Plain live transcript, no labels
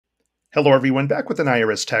Hello everyone, back with an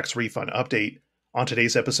IRS tax refund update. On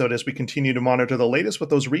today's episode, as we continue to monitor the latest with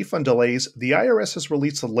those refund delays, the IRS has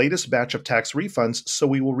released the latest batch of tax refunds, so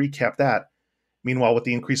we will recap that. Meanwhile, with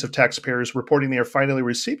the increase of taxpayers reporting they are finally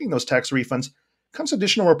receiving those tax refunds, comes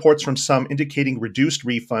additional reports from some indicating reduced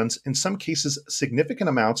refunds, in some cases significant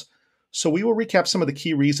amounts, so we will recap some of the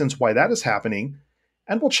key reasons why that is happening,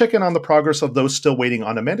 and we'll check in on the progress of those still waiting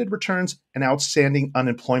on amended returns and outstanding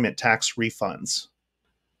unemployment tax refunds.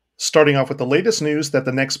 Starting off with the latest news that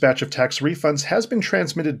the next batch of tax refunds has been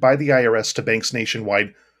transmitted by the IRS to banks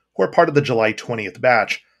nationwide who are part of the July 20th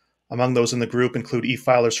batch. Among those in the group include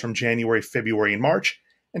e-filers from January, February, and March,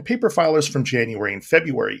 and paper filers from January and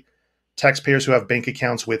February. Taxpayers who have bank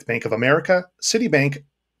accounts with Bank of America, Citibank,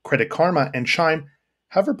 Credit Karma, and Chime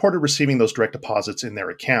have reported receiving those direct deposits in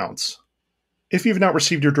their accounts. If you've not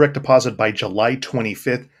received your direct deposit by July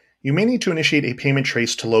 25th, you may need to initiate a payment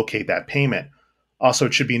trace to locate that payment. Also,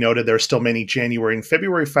 it should be noted there are still many January and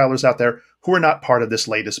February filers out there who are not part of this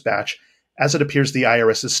latest batch, as it appears the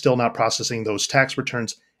IRS is still not processing those tax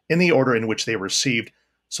returns in the order in which they were received.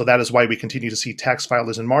 So that is why we continue to see tax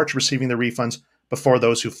filers in March receiving their refunds before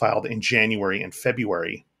those who filed in January and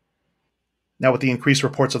February. Now, with the increased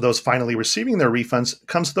reports of those finally receiving their refunds,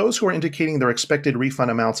 comes those who are indicating their expected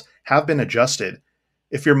refund amounts have been adjusted.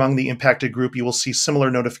 If you're among the impacted group, you will see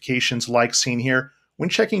similar notifications like seen here when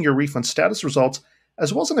checking your refund status results,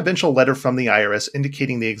 as well as an eventual letter from the IRS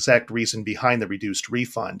indicating the exact reason behind the reduced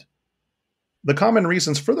refund. The common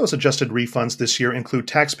reasons for those adjusted refunds this year include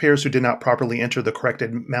taxpayers who did not properly enter the correct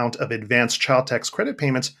amount of advanced child tax credit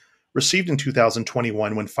payments received in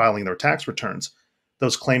 2021 when filing their tax returns,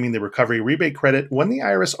 those claiming the recovery rebate credit when the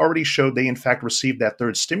IRS already showed they in fact received that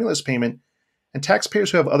third stimulus payment, and taxpayers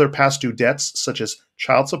who have other past due debts such as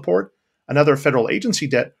child support, another federal agency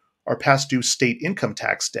debt, or past due state income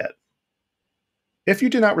tax debt. If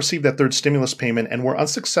you did not receive that third stimulus payment and were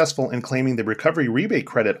unsuccessful in claiming the recovery rebate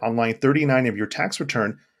credit on line 39 of your tax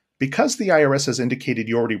return, because the IRS has indicated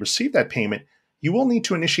you already received that payment, you will need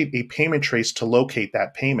to initiate a payment trace to locate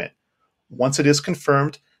that payment. Once it is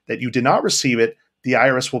confirmed that you did not receive it, the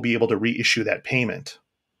IRS will be able to reissue that payment.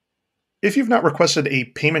 If you've not requested a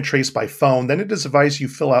payment trace by phone, then it is advised you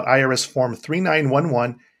fill out IRS Form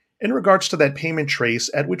 3911 in regards to that payment trace,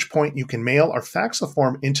 at which point you can mail or fax the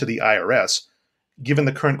form into the IRS. Given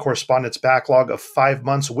the current correspondence backlog of 5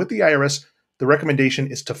 months with the IRS, the recommendation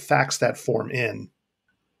is to fax that form in.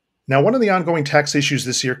 Now, one of the ongoing tax issues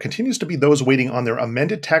this year continues to be those waiting on their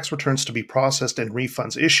amended tax returns to be processed and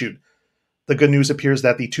refunds issued. The good news appears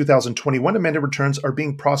that the 2021 amended returns are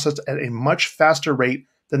being processed at a much faster rate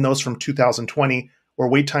than those from 2020, where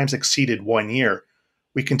wait times exceeded 1 year.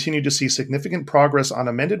 We continue to see significant progress on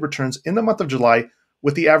amended returns in the month of July,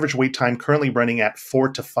 with the average wait time currently running at 4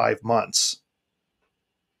 to 5 months.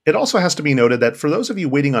 It also has to be noted that for those of you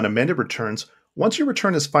waiting on amended returns, once your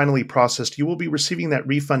return is finally processed, you will be receiving that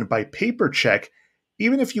refund by paper check,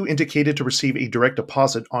 even if you indicated to receive a direct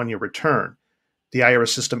deposit on your return. The IRS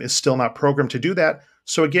system is still not programmed to do that,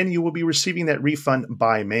 so again, you will be receiving that refund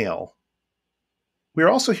by mail. We are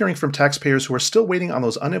also hearing from taxpayers who are still waiting on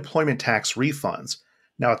those unemployment tax refunds.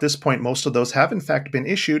 Now, at this point, most of those have in fact been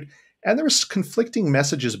issued, and there is conflicting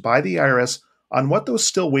messages by the IRS on what those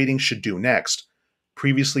still waiting should do next.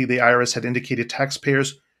 Previously, the IRS had indicated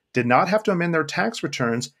taxpayers did not have to amend their tax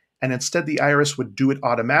returns, and instead the IRS would do it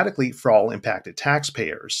automatically for all impacted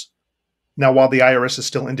taxpayers. Now, while the IRS is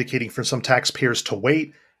still indicating for some taxpayers to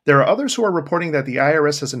wait, there are others who are reporting that the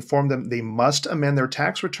IRS has informed them they must amend their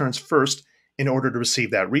tax returns first in order to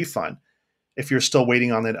receive that refund. If you're still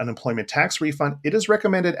waiting on that unemployment tax refund, it is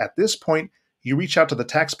recommended at this point you reach out to the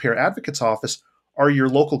Taxpayer Advocate's Office or your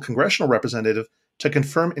local congressional representative to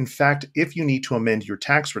confirm, in fact, if you need to amend your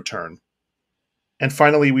tax return. And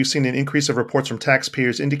finally, we've seen an increase of reports from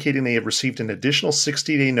taxpayers indicating they have received an additional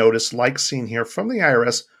 60-day notice like seen here from the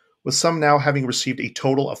IRS, with some now having received a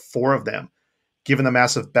total of 4 of them. Given the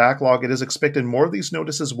massive backlog, it is expected more of these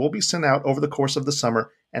notices will be sent out over the course of the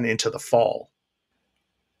summer and into the fall.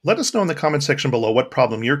 Let us know in the comment section below what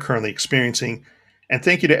problem you're currently experiencing, and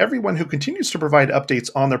thank you to everyone who continues to provide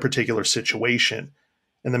updates on their particular situation.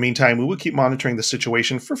 In the meantime, we will keep monitoring the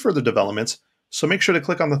situation for further developments, so make sure to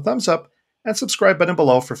click on the thumbs up and subscribe button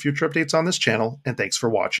below for future updates on this channel, and thanks for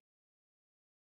watching.